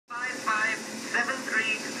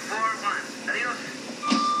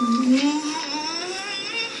You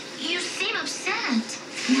seem upset.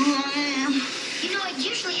 I am. You know, it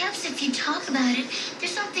usually helps if you talk about it.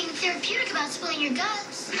 There's something therapeutic about spilling your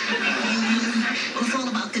guts. Well, it's all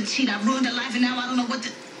about Conchita. I ruined her life, and now I don't know what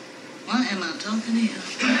to... Why am I talking to you?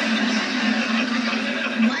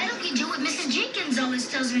 Why don't you do what Mrs. Jenkins always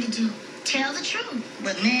tells me to do? Tell the truth.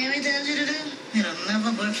 What Mary tells you to do, it'll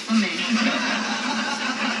never work for me.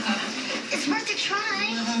 It's worth a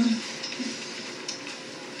try.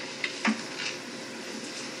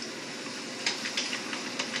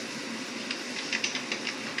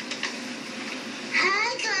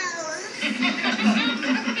 Hi, Carla.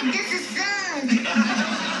 This is Son.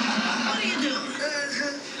 What are you doing?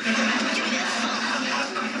 Give me that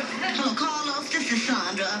phone. Hello, Carlos. This is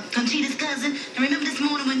Sandra, Conchita's cousin. And remember this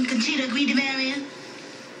morning when Conchita agreed to marry her?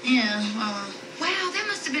 Yeah, Wow, that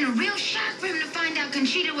must have been a real shock for him to find out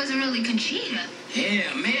Conchita wasn't really Conchita.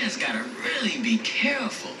 Yeah, man's gotta really be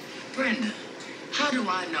careful. Brenda, how do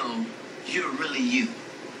I know you're really you?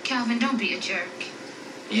 Calvin, don't be a jerk.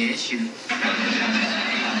 Yeah, it's you. I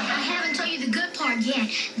haven't told you the good part yet.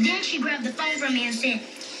 Then she grabbed the phone from me and said,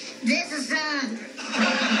 "This is Son."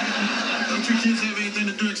 Don't you kids have anything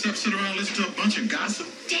to do except sit around and listen to a bunch of gossip?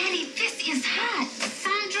 Daddy, this is hot.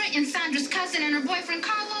 Sandra and Sandra's cousin and her boyfriend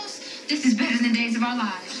Carlos. This is better than Days of Our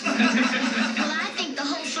Lives. Well, I think the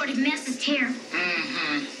whole sort of mess is terrible.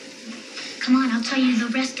 Come on, I'll tell you the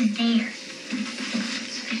rest of there.